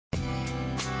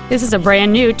This is a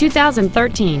brand new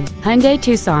 2013 Hyundai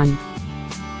Tucson.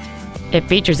 It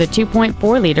features a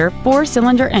 2.4-liter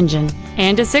four-cylinder engine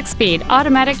and a 6-speed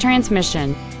automatic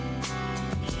transmission.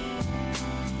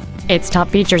 Its top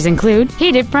features include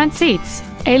heated front seats,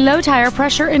 a low tire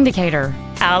pressure indicator,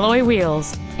 alloy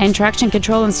wheels, and traction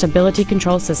control and stability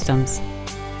control systems.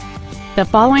 The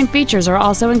following features are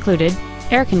also included: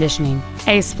 air conditioning,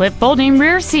 a split folding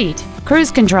rear seat, cruise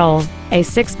control, a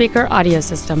 6-speaker audio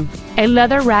system, a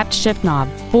leather-wrapped shift knob,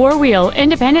 4-wheel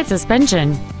independent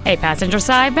suspension, a passenger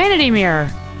side vanity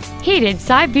mirror, heated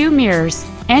side view mirrors,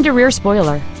 and a rear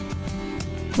spoiler.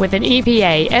 With an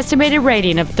EPA estimated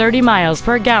rating of 30 miles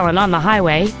per gallon on the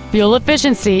highway, fuel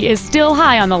efficiency is still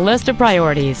high on the list of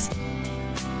priorities.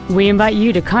 We invite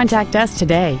you to contact us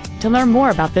today to learn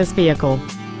more about this vehicle.